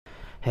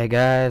Hey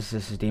guys,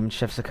 this is Demon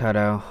Chef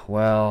Sakato.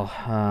 Well,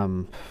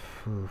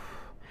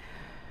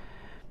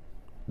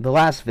 the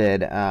last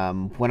vid,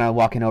 when I was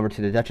walking over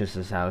to the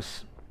Duchess's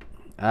house,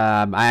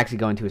 I actually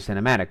go into a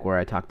cinematic where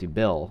I talk to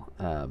Bill,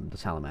 the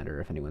salamander,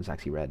 if anyone's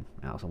actually read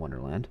Alice in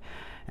Wonderland,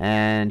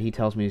 and he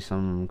tells me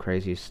some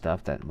crazy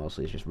stuff that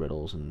mostly is just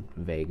riddles and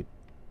vague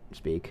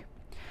speak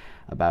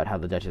about how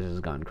the Duchess has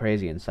gone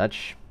crazy and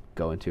such.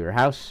 Go into her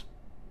house,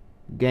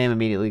 game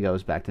immediately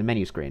goes back to the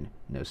menu screen.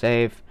 No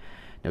save,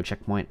 no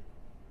checkpoint,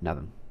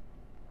 nothing.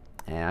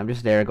 And I'm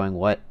just there going,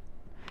 what?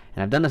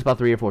 And I've done this about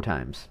 3 or 4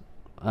 times,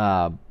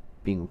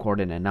 being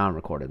recorded and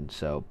non-recorded.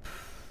 So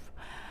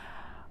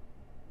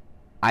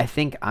I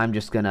think I'm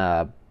just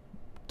gonna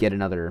get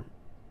another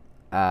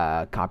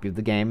copy of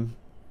the game.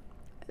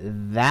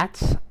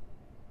 That,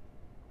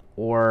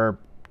 or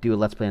do a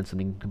let's play on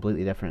something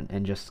completely different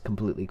and just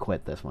completely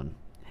quit this one.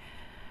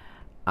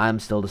 I'm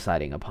still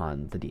deciding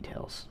upon the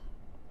details.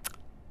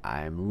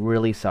 I'm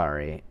really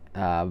sorry.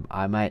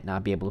 I might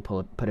not be able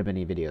to put up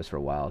any videos for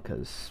a while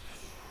because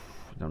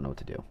I don't know what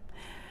to do.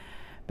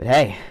 But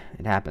hey,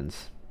 it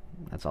happens.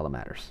 That's all that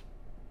matters.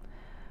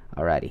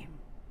 Alrighty.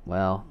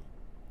 Well,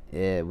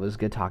 it was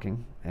good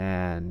talking,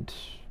 and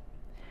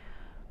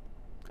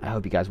I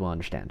hope you guys will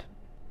understand.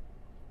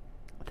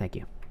 Thank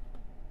you.